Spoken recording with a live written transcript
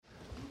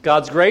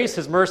God's grace,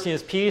 His mercy, and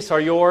His peace are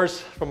yours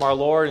from our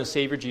Lord and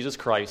Savior Jesus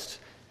Christ.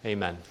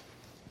 Amen.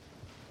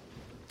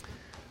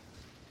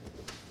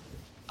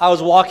 I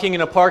was walking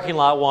in a parking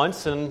lot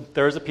once, and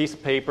there was a piece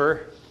of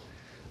paper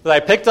that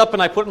I picked up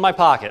and I put in my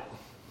pocket.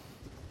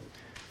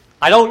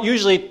 I don't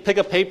usually pick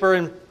up paper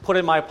and put it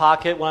in my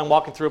pocket when I'm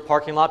walking through a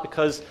parking lot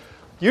because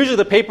usually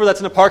the paper that's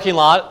in a parking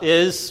lot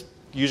is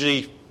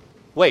usually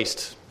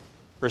waste,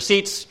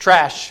 receipts,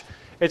 trash.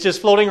 It's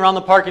just floating around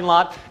the parking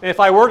lot. And if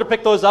I were to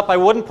pick those up, I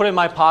wouldn't put it in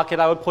my pocket.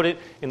 I would put it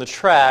in the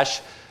trash.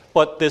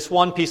 But this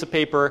one piece of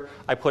paper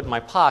I put in my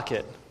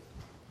pocket.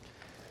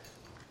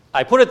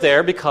 I put it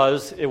there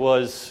because it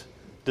was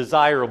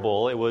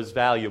desirable, it was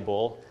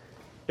valuable,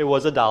 it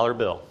was a dollar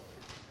bill.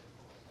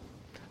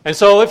 And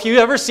so if you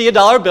ever see a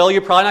dollar bill,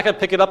 you're probably not going to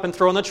pick it up and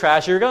throw it in the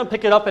trash. You're going to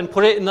pick it up and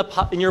put it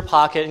in your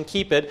pocket and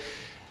keep it.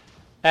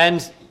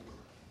 And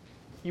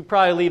you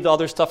probably leave the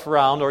other stuff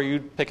around, or you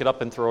pick it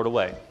up and throw it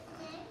away.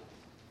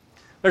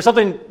 There's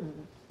something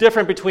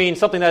different between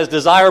something that is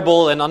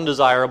desirable and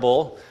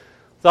undesirable.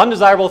 The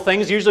undesirable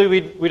things, usually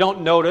we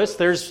don't notice.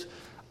 There's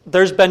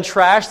been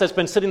trash that's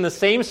been sitting in the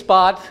same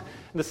spot,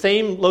 in the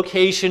same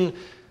location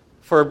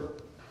for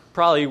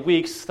probably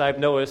weeks that I've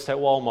noticed at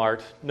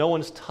Walmart. No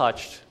one's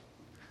touched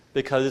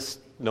because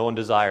no one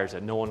desires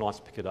it. No one wants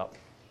to pick it up.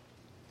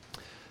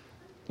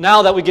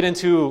 Now that we get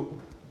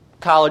into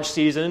college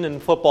season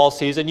and football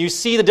season, you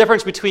see the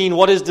difference between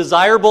what is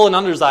desirable and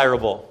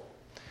undesirable.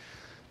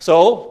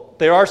 So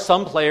there are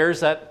some players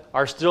that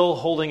are still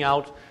holding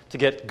out to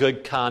get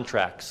good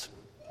contracts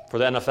for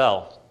the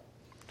NFL.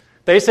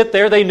 They sit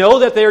there, they know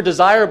that they're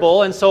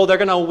desirable, and so they're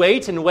going to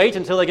wait and wait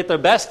until they get their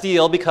best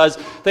deal because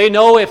they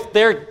know if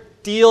their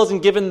deal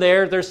isn't given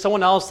there's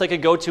someone else they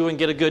could go to and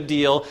get a good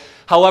deal.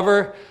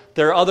 However,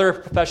 there are other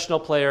professional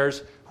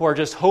players who are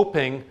just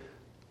hoping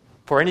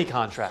for any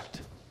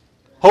contract,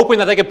 hoping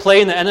that they could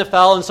play in the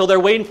NFL, and so they're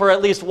waiting for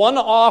at least one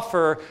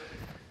offer,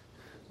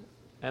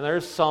 and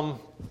there's some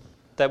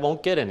that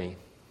won't get any.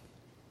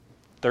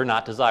 They're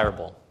not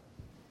desirable.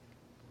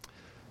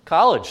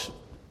 College,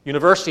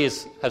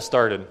 universities have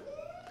started.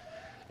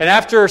 And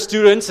after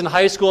students in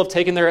high school have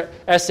taken their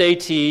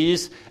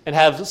SATs and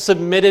have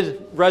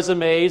submitted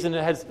resumes and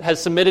has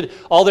submitted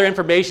all their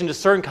information to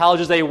certain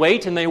colleges, they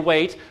wait and they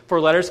wait for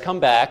letters to come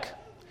back.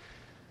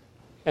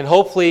 And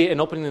hopefully,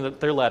 in opening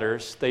their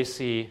letters, they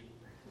see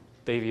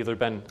they've either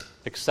been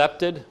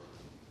accepted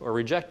or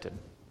rejected.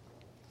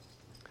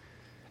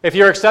 If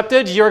you're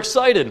accepted, you're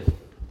excited.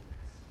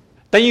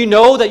 Then you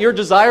know that you're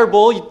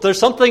desirable. There's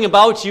something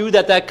about you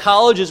that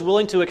college is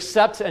willing to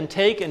accept and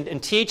take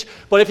and teach.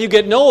 But if you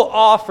get no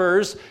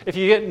offers, if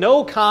you get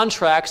no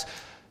contracts,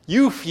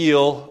 you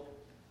feel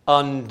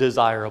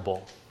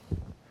undesirable.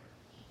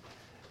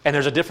 And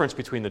there's a difference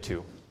between the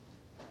two.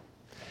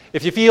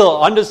 If you feel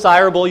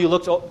undesirable,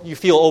 you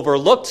feel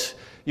overlooked,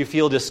 you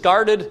feel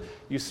discarded,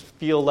 you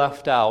feel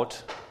left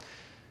out.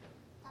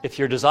 If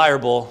you're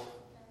desirable,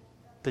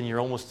 then you're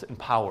almost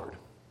empowered.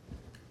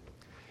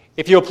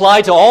 If you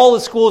apply to all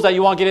the schools that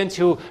you want to get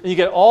into and you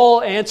get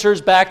all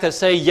answers back that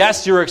say,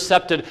 yes, you're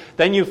accepted,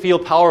 then you feel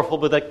powerful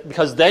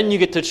because then you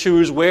get to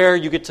choose where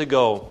you get to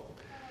go.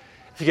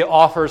 If you get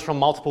offers from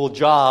multiple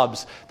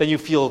jobs, then you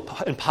feel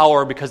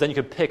empowered because then you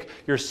can pick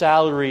your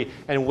salary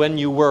and when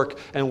you work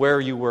and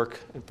where you work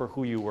and for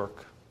who you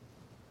work.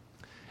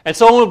 And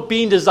so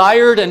being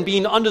desired and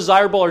being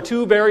undesirable are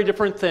two very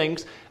different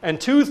things, and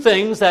two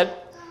things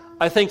that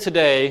I think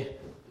today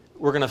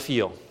we're going to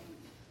feel.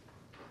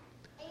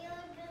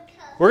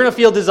 We're going to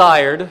feel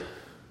desired,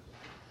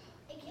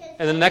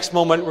 and the next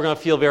moment we're going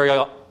to feel very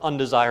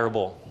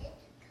undesirable.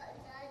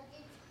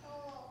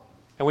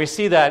 And we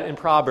see that in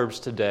Proverbs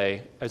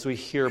today as we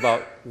hear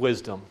about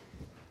wisdom.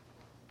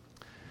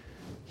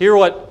 Hear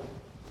what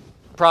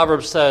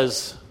Proverbs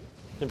says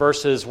in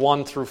verses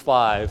 1 through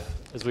 5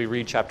 as we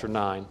read chapter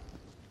 9.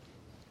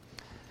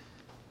 It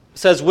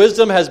says,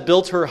 "Wisdom has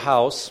built her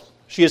house.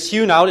 She has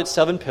hewn out its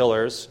 7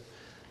 pillars.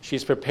 She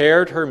has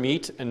prepared her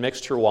meat and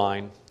mixed her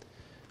wine.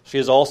 She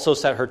has also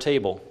set her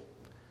table.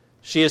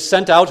 She has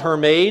sent out her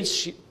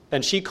maids,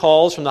 and she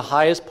calls from the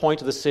highest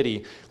point of the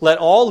city. Let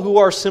all who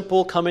are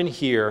simple come in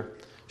here,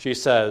 she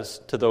says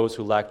to those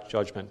who lack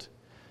judgment.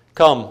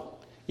 Come,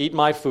 eat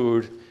my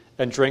food,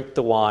 and drink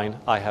the wine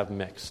I have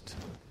mixed."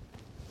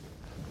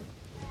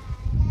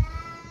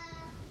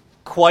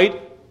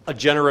 Quite a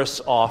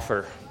generous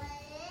offer.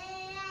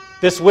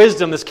 This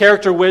wisdom, this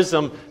character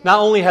wisdom, not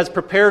only has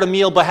prepared a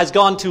meal, but has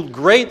gone to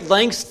great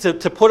lengths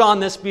to put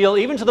on this meal,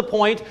 even to the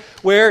point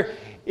where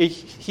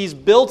he's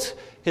built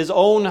his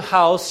own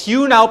house,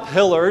 hewn out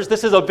pillars.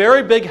 This is a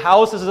very big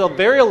house. This is a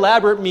very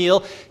elaborate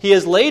meal. He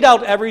has laid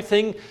out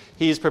everything.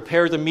 He's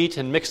prepared the meat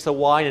and mixed the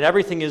wine, and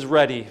everything is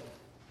ready.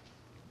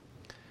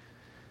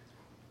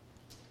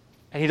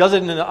 And he does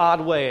it in an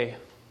odd way.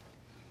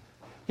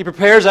 He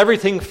prepares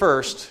everything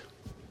first.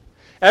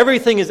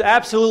 Everything is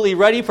absolutely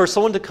ready for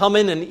someone to come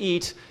in and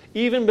eat,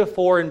 even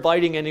before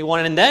inviting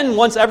anyone. And then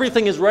once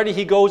everything is ready,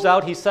 he goes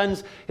out, he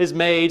sends his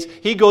maids,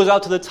 he goes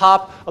out to the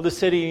top of the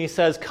city and he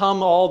says,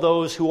 "Come, all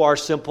those who are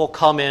simple,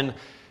 come in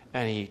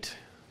and eat."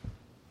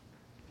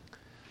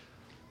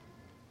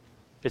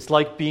 It's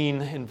like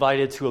being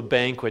invited to a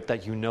banquet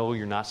that you know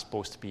you're not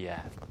supposed to be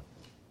at.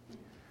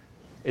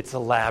 It's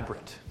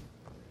elaborate.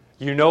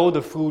 You know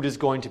the food is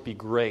going to be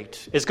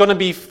great. It's going to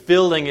be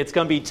filling. It's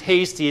going to be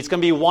tasty. It's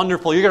going to be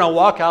wonderful. You're going to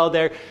walk out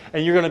there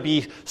and you're going to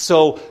be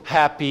so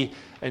happy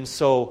and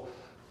so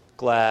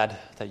glad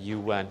that you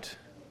went.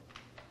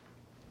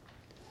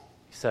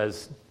 He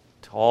says,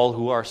 to all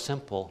who are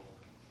simple,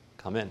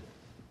 come in.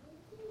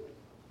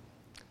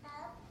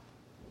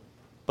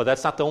 But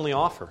that's not the only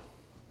offer.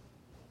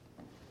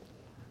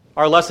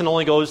 Our lesson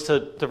only goes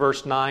to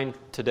verse 9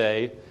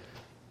 today.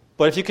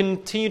 But if you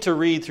continue to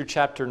read through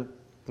chapter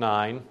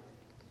 9,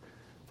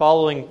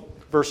 following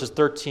verses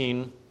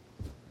 13,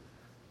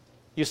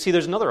 you see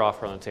there's another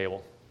offer on the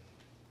table.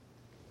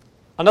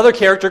 Another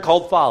character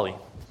called Folly.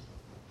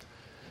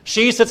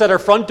 She sits at her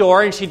front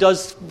door and she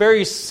does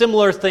very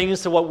similar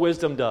things to what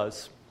wisdom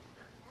does.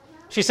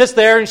 She sits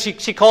there and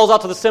she calls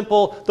out to the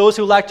simple, those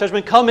who lack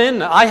judgment, come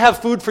in, I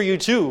have food for you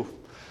too.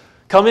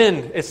 Come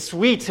in, it's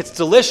sweet, it's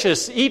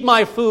delicious, eat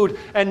my food.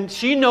 And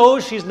she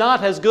knows she's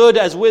not as good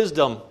as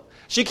wisdom.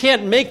 She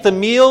can't make the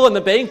meal and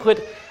the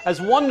banquet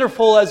as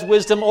wonderful as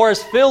wisdom or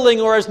as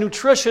filling or as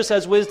nutritious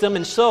as wisdom.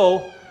 And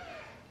so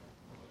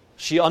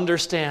she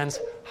understands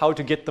how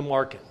to get the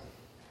market.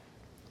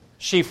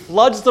 She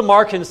floods the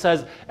market and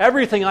says,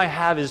 everything I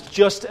have is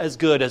just as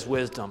good as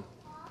wisdom.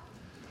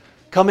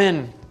 Come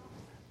in,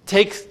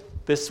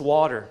 take this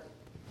water.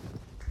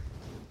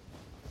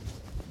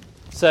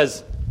 It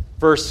says,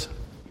 verse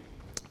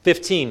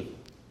 15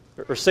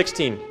 or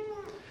 16.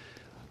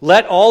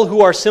 Let all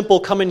who are simple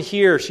come in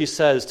here, she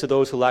says to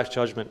those who lack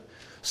judgment.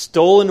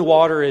 Stolen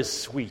water is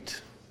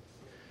sweet.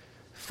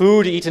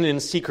 Food eaten in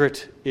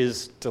secret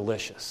is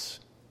delicious.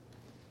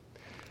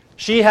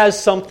 She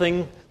has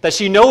something that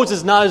she knows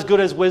is not as good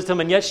as wisdom,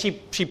 and yet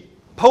she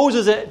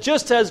poses it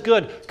just as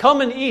good.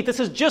 Come and eat. This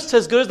is just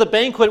as good as the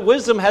banquet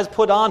wisdom has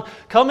put on.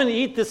 Come and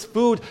eat this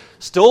food.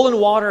 Stolen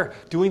water,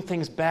 doing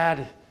things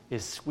bad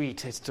is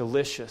sweet. It's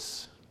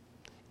delicious.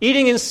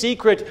 Eating in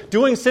secret,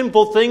 doing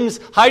simple things,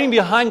 hiding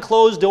behind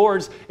closed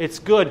doors, it's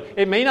good.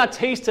 It may not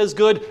taste as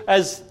good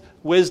as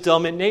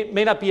wisdom. It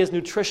may not be as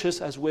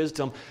nutritious as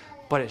wisdom,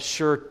 but it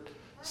sure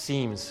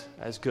seems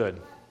as good.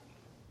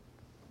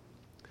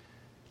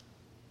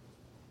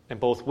 And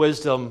both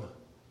wisdom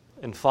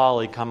and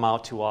folly come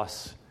out to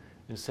us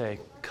and say,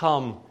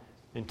 come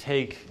and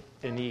take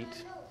and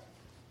eat.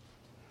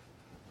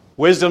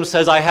 Wisdom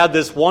says, I had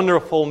this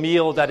wonderful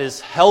meal that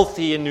is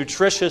healthy and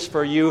nutritious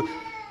for you.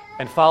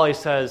 And folly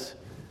says,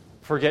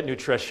 forget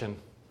nutrition.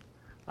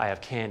 I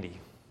have candy.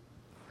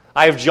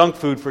 I have junk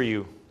food for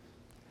you.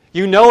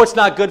 You know it's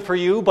not good for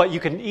you, but you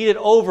can eat it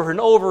over and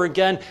over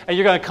again, and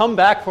you're going to come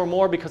back for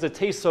more because it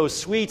tastes so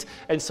sweet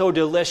and so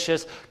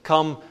delicious.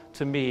 Come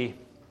to me.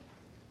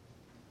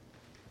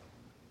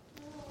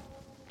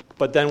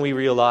 But then we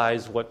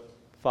realize what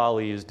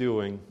folly is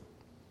doing.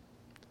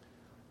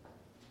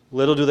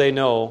 Little do they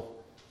know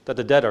that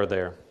the dead are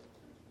there,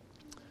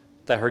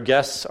 that her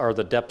guests are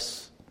the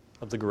depths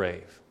of the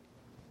grave.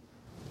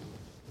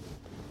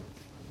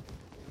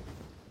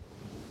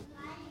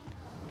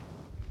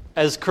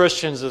 As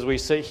Christians, as we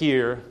sit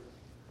here,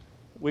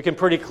 we can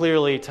pretty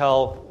clearly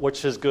tell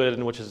which is good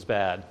and which is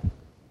bad.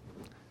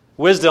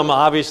 Wisdom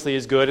obviously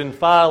is good, and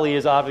folly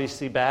is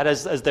obviously bad,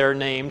 as they're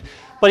named.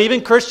 But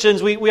even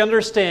Christians, we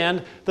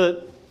understand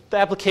the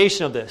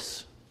application of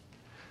this.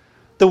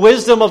 The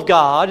wisdom of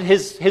God,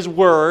 His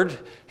Word,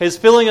 His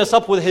filling us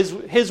up with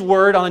His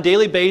Word on a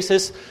daily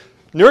basis,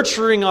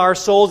 nurturing our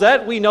souls,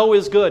 that we know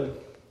is good.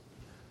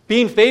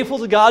 Being faithful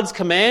to God's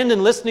command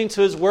and listening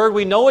to His Word,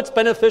 we know it's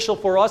beneficial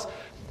for us,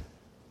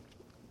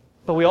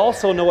 but we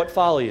also know what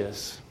folly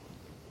is.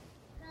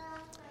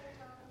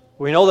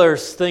 We know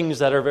there's things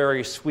that are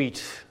very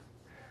sweet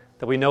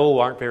that we know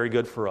aren't very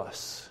good for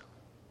us.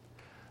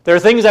 There are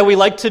things that we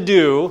like to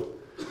do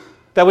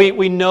that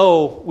we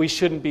know we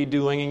shouldn't be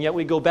doing, and yet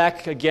we go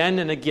back again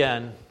and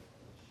again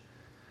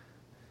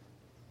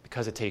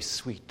because it tastes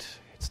sweet.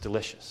 It's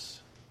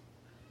delicious.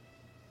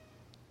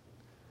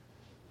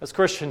 As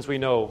Christians, we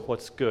know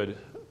what's good,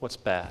 what's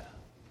bad.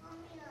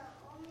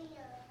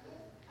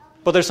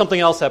 But there's something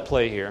else at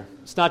play here.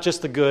 It's not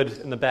just the good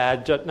and the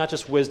bad, not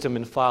just wisdom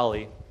and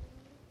folly,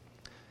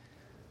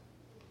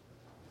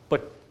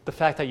 but the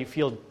fact that you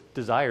feel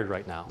desired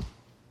right now.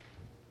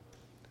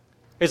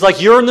 It's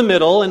like you're in the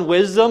middle, and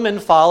wisdom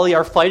and folly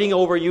are fighting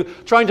over you,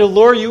 trying to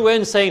lure you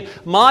in, saying,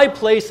 my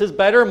place is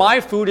better,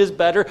 my food is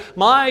better,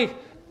 my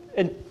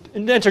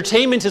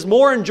entertainment is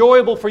more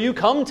enjoyable for you.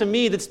 Come to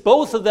me. That's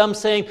both of them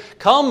saying,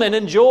 come and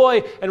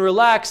enjoy and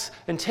relax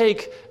and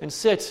take and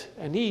sit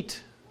and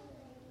eat.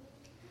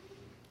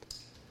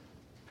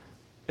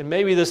 And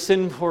maybe the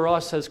sin for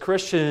us as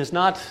Christians is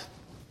not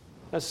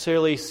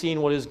necessarily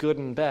seeing what is good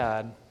and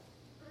bad,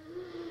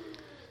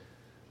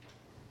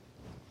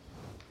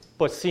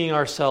 but seeing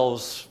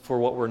ourselves for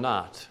what we're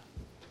not.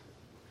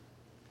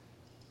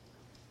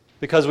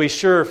 Because we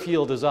sure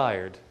feel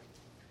desired.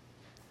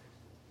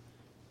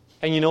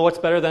 And you know what's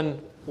better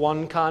than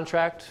one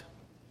contract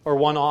or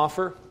one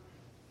offer?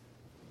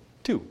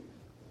 Two.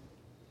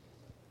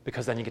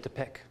 because then you get to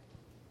pick.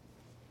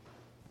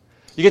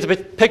 You get to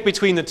pick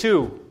between the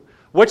two.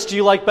 Which do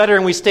you like better?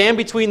 And we stand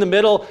between the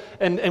middle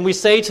and we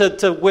say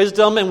to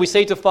wisdom and we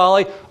say to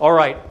folly, all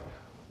right,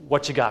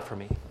 what you got for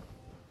me?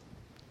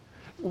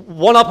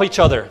 One up each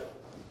other.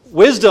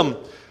 Wisdom,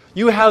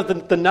 you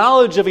have the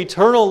knowledge of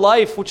eternal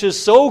life, which is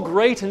so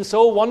great and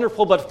so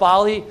wonderful, but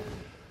folly,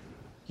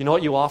 you know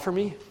what you offer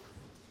me?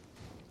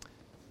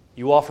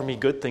 You offer me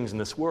good things in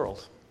this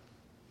world.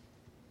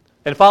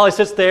 And folly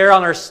sits there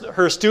on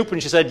her stoop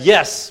and she said,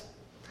 yes,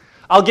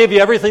 I'll give you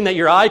everything that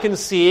your eye can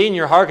see and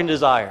your heart can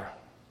desire.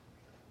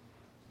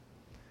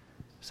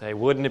 Say,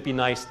 wouldn't it be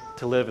nice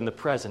to live in the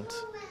present,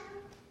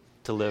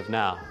 to live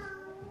now?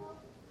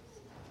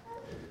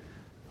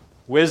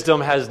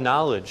 Wisdom has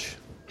knowledge.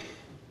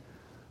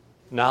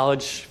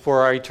 Knowledge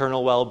for our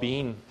eternal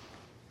well-being.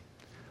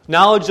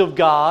 Knowledge of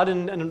God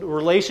and a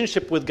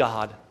relationship with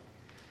God.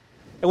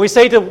 And we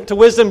say to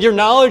wisdom, your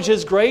knowledge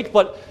is great,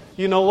 but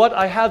you know what?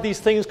 I have these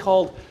things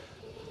called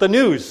the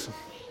news.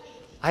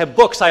 I have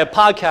books, I have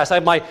podcasts, I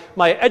have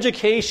my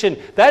education.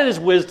 That is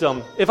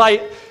wisdom. If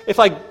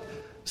I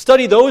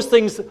study those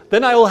things,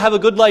 then I will have a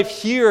good life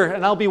here,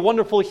 and I'll be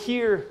wonderful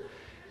here.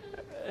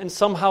 And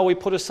somehow we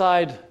put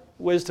aside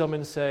wisdom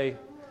and say,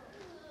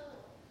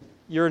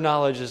 your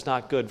knowledge is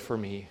not good for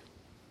me.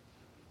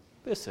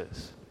 This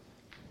is.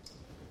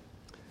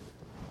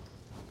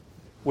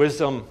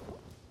 Wisdom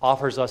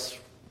offers us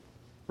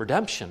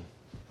redemption,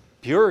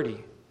 purity.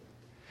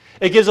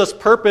 It gives us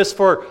purpose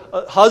for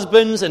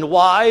husbands and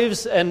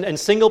wives and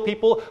single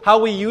people, how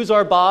we use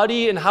our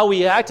body and how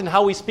we act and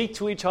how we speak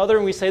to each other.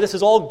 And we say this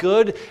is all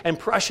good and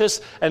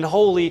precious and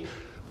holy.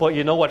 But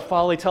you know what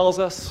folly tells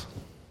us?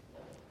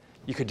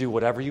 You can do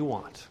whatever you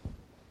want.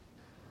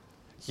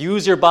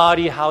 Use your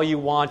body how you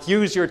want.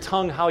 Use your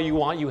tongue how you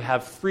want. You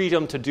have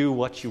freedom to do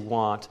what you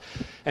want.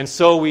 And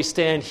so we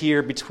stand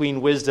here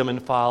between wisdom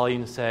and folly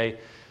and say,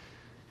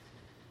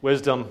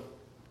 wisdom,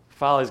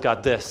 folly's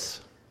got this.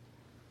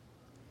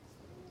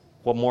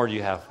 What more do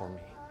you have for me?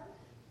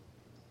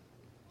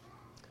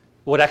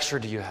 What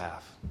extra do you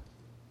have?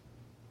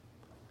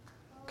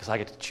 Because I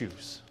get to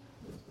choose.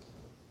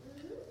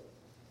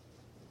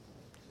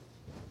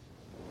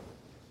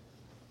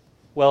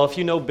 Well, if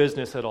you know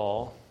business at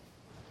all,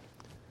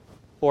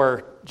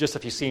 or just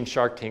if you've seen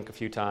Shark Tank a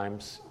few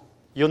times,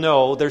 you'll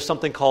know there's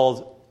something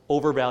called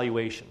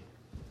overvaluation,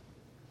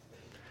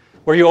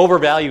 where you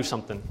overvalue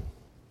something.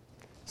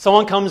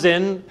 Someone comes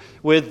in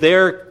with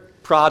their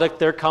product,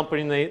 their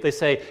company, and they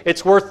say,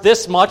 it's worth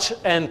this much,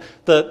 and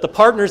the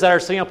partners that are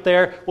sitting up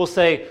there will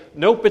say,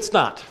 nope, it's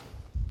not.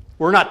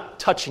 We're not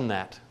touching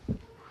that.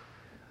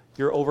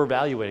 You're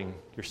overvaluing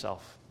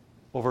yourself.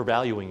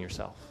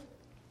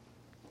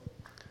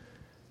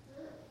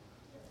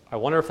 I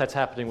wonder if that's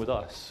happening with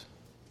us.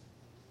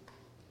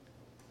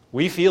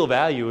 We feel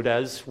valued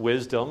as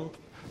wisdom,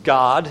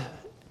 God,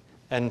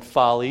 and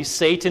folly.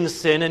 Satan,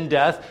 sin, and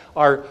death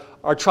are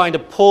trying to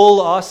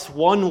pull us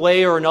one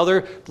way or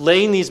another,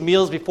 laying these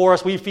meals before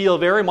us. We feel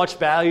very much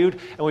valued,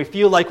 and we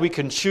feel like we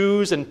can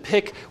choose and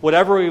pick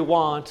whatever we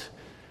want.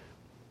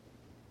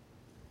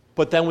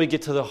 But then we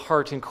get to the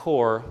heart and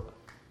core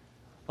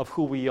of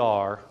who we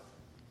are,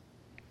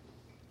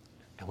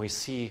 and we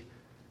see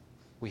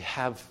we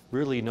have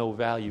really no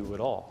value at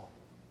all.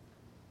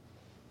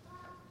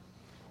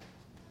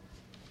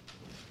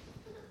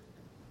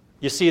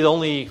 You see, the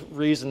only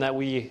reason that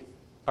we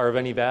are of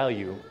any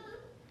value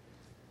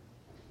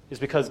is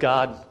because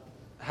God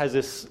has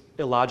this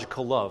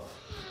illogical love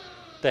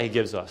that He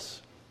gives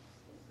us.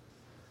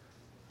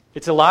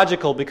 It's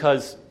illogical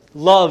because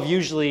love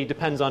usually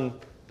depends on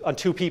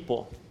two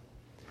people.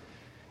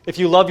 If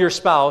you love your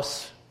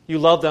spouse, you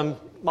love them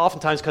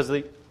oftentimes because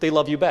they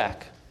love you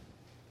back.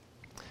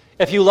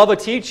 If you love a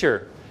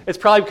teacher, it's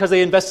probably because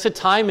they invested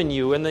time in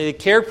you and they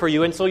cared for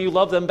you, and so you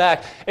love them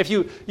back. If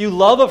you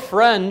love a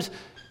friend,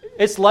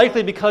 it's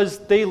likely because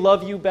they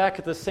love you back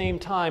at the same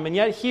time. And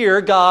yet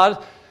here,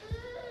 God,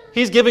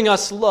 He's giving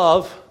us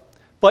love,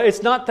 but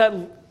it's not that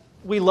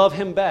we love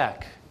Him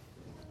back.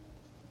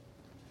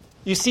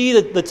 You see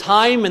the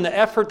time and the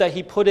effort that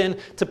He put in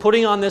to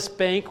putting on this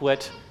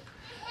banquet.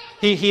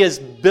 He has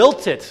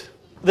built it,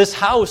 this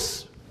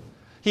house.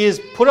 He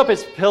has put up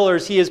its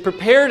pillars. He has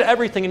prepared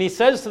everything. And He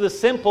says to the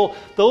simple,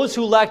 those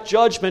who lack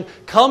judgment,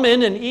 come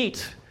in and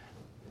eat.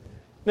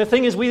 And the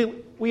thing is,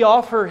 we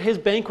offer His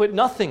banquet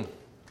nothing.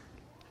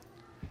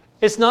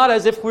 It's not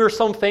as if we're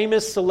some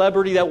famous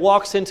celebrity that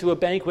walks into a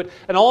banquet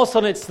and all of a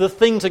sudden it's the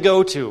thing to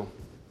go to.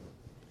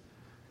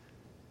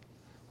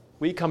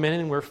 We come in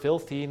and we're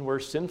filthy and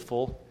we're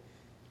sinful.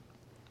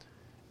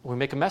 We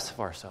make a mess of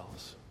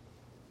ourselves.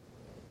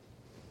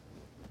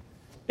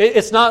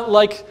 It's not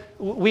like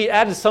we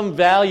added some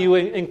value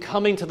in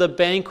coming to the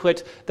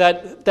banquet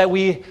that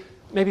we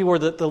maybe were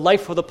the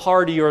life of the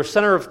party or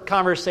center of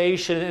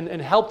conversation and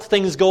helped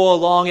things go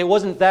along. It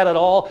wasn't that at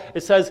all.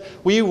 It says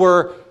we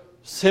were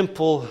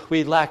simple,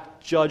 we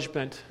lacked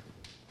judgment.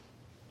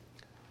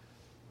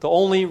 The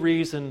only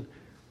reason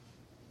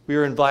we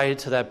were invited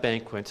to that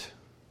banquet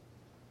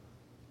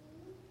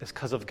is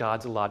because of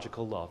God's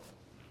illogical love.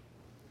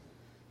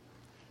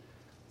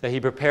 that he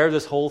prepared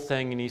this whole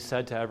thing and he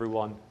said to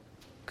everyone,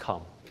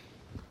 come.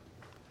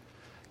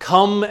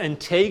 Come and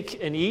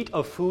take and eat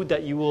of food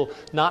that you will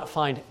not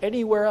find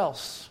anywhere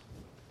else.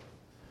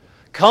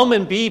 Come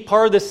and be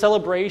part of this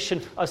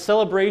celebration, a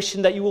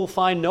celebration that you will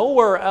find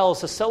nowhere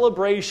else, a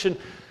celebration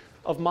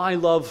of my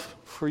love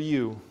for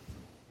you.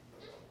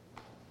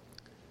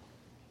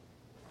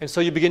 And so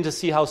you begin to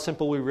see how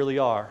simple we really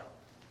are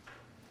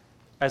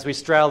as we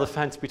straddle the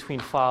fence between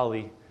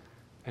folly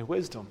and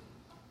wisdom.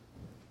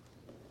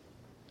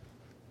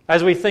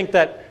 As we think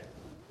that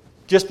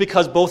just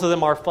because both of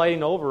them are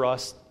fighting over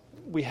us,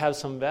 we have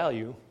some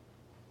value.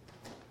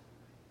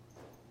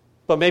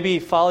 But maybe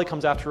folly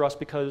comes after us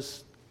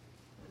because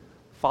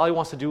folly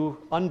wants to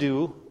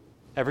undo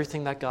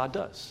everything that God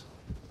does.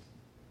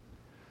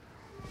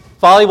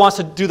 Folly wants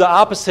to do the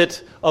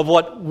opposite of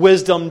what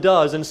wisdom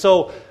does. And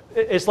so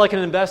it's like an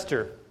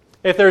investor.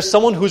 If there's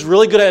someone who's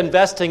really good at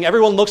investing,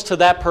 everyone looks to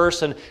that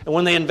person. And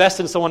when they invest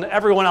in someone,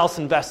 everyone else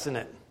invests in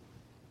it.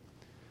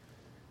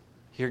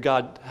 Here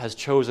God has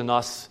chosen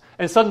us.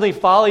 And suddenly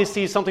folly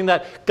sees something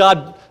that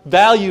God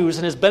values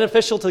and is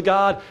beneficial to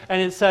God.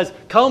 And it says,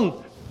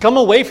 come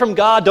away from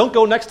God. Don't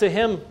go next to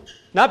him.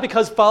 Not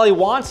because folly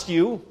wants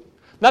you.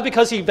 Not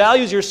because he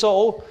values your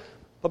soul.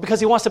 But because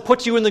he wants to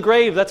put you in the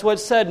grave. That's what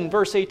it said in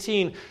verse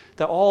 18.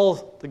 That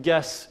all the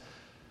guests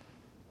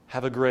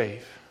have a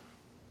grave.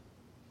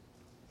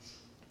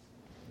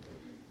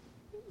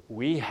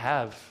 We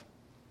have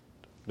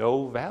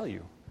no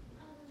value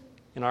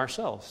in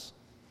ourselves.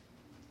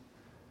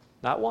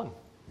 Not one.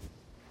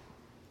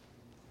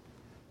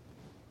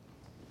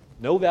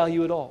 No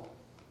value at all.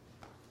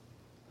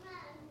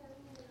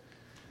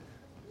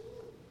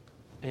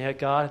 And yet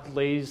God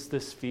lays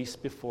this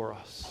feast before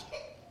us.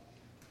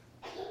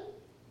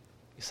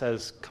 He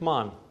says, come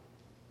on,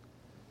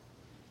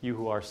 you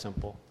who are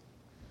simple.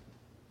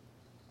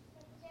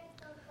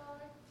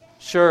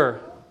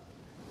 Sure,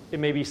 it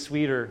may be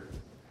sweeter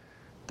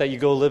that you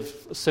go live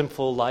a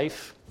sinful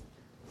life,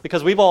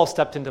 because we've all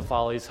stepped into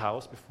folly's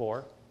house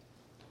before.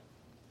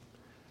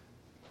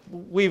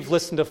 We've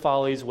listened to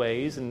folly's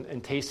ways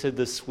and tasted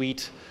the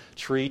sweet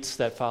treats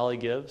that folly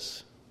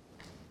gives.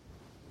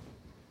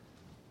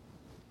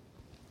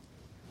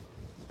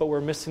 But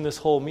we're missing this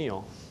whole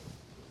meal,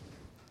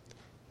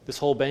 this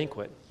whole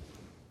banquet.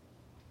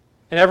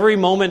 And every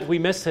moment we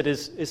miss it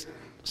is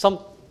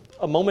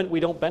a moment we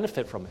don't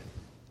benefit from it.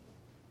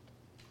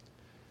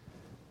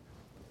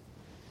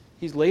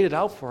 He's laid it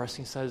out for us.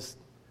 He says,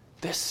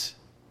 this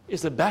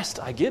is the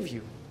best I give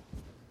you.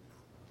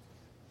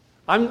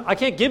 I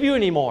can't give you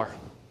any more.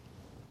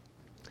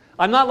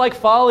 I'm not like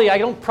folly. I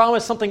don't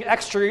promise something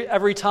extra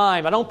every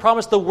time. I don't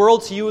promise the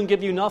world to you and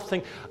give you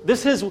nothing.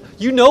 This is,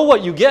 you know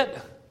what you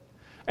get.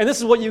 And this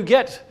is what you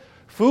get.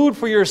 Food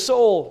for your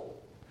soul.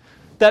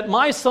 That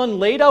my son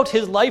laid out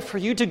his life for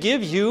you to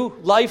give you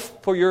life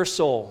for your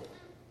soul.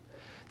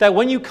 That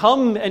when you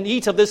come and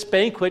eat of this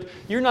banquet,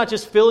 you're not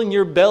just filling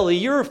your belly,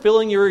 you're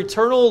filling your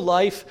eternal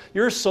life,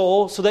 your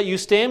soul, so that you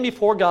stand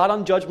before God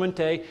on Judgment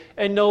Day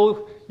and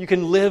know you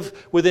can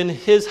live within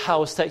his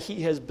house that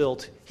he has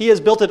built. He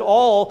has built it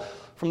all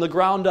from the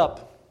ground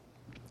up.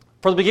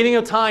 From the beginning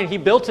of time, he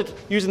built it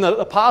using the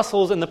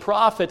apostles and the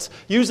prophets.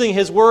 Using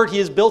his word, he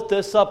has built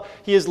this up.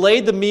 He has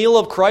laid the meal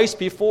of Christ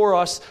before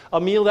us, a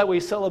meal that we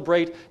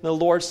celebrate in the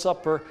Lord's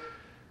Supper.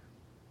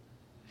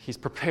 He's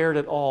prepared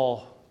it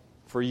all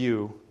for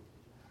you,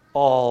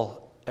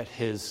 all at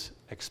his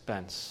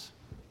expense.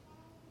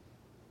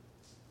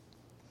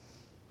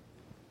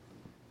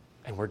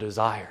 And we're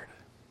desired.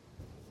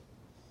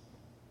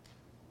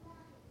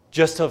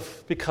 Just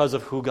because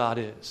of who God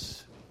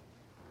is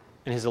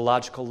and his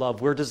illogical love.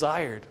 We're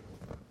desired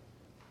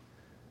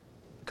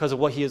because of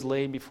what he has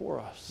laid before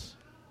us.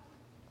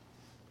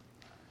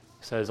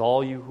 He says,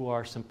 all you who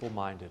are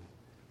simple-minded,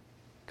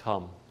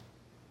 come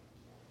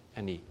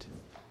and eat.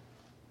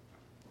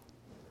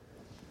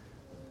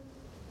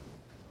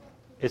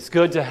 It's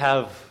good to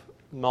have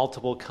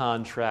multiple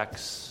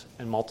contracts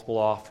and multiple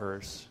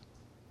offers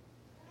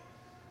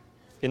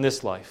in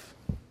this life.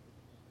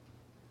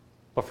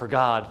 But for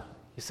God,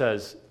 he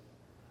says,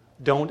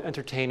 don't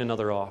entertain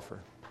another offer.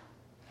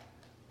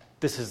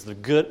 This is the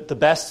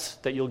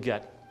best that you'll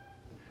get.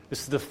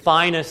 This is the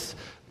finest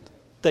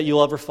that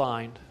you'll ever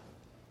find.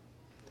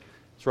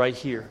 It's right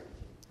here.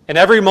 And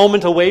every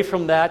moment away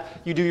from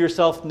that, you do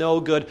yourself no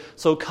good.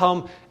 So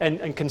come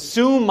and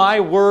consume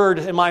my word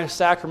and my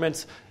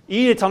sacraments.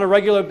 Eat it on a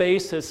regular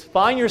basis.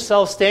 Find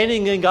yourself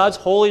standing in God's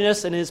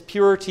holiness and his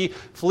purity,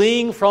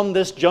 fleeing from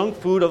this junk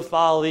food of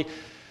folly,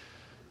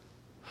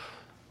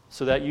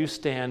 so that you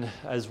stand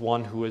as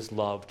one who is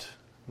loved,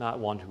 not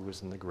one who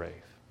is in the grave.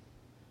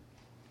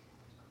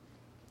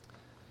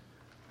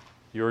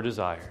 You're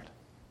desired,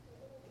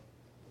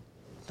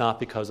 not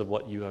because of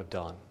what you have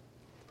done,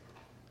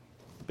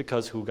 but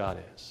because who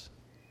God is.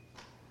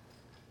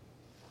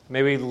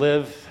 May we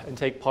live and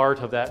take part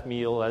of that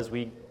meal as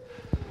we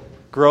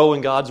grow in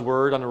God's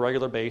Word on a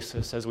regular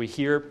basis, as we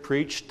hear,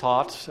 preach,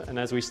 taught, and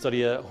as we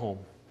study it at home.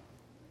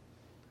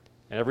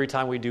 And every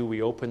time we do,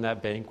 we open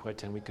that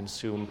banquet and we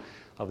consume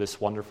of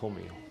this wonderful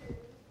meal.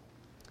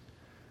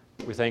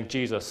 We thank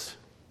Jesus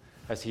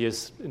as he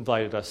has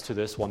invited us to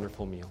this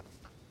wonderful meal.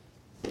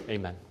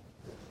 Amen.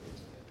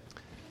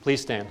 Please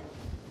stand.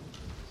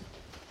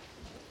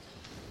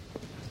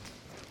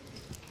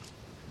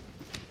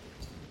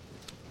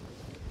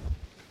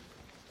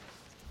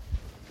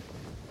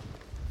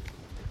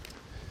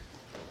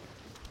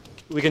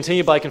 We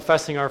continue by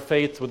confessing our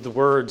faith with the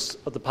words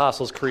of the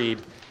Apostles' Creed,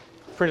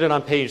 printed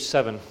on page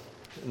 7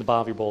 in the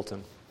bottom of your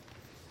bulletin.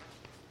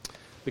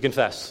 We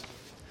confess,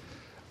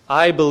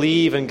 I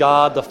believe in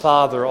God the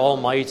Father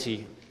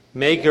Almighty,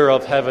 maker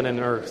of heaven and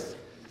earth.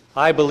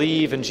 I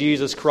believe in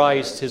Jesus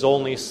Christ, his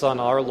only Son,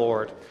 our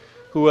Lord,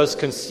 who was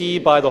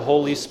conceived by the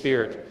Holy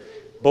Spirit,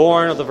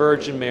 born of the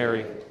Virgin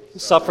Mary,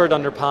 suffered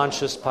under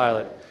Pontius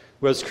Pilate,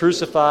 was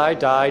crucified,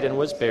 died, and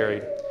was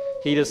buried.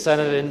 He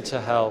descended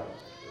into hell.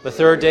 The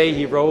third day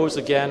he rose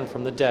again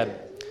from the dead.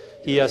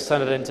 He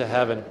ascended into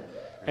heaven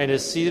and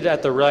is seated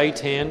at the right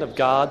hand of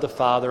God the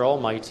Father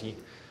Almighty.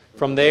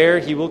 From there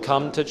he will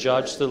come to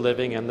judge the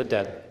living and the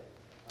dead.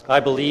 I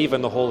believe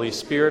in the Holy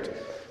Spirit,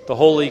 the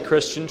holy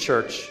Christian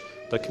church,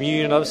 the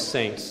communion of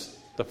saints,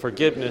 the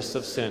forgiveness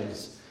of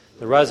sins,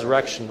 the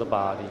resurrection of the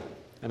body,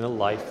 and the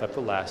life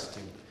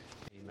everlasting.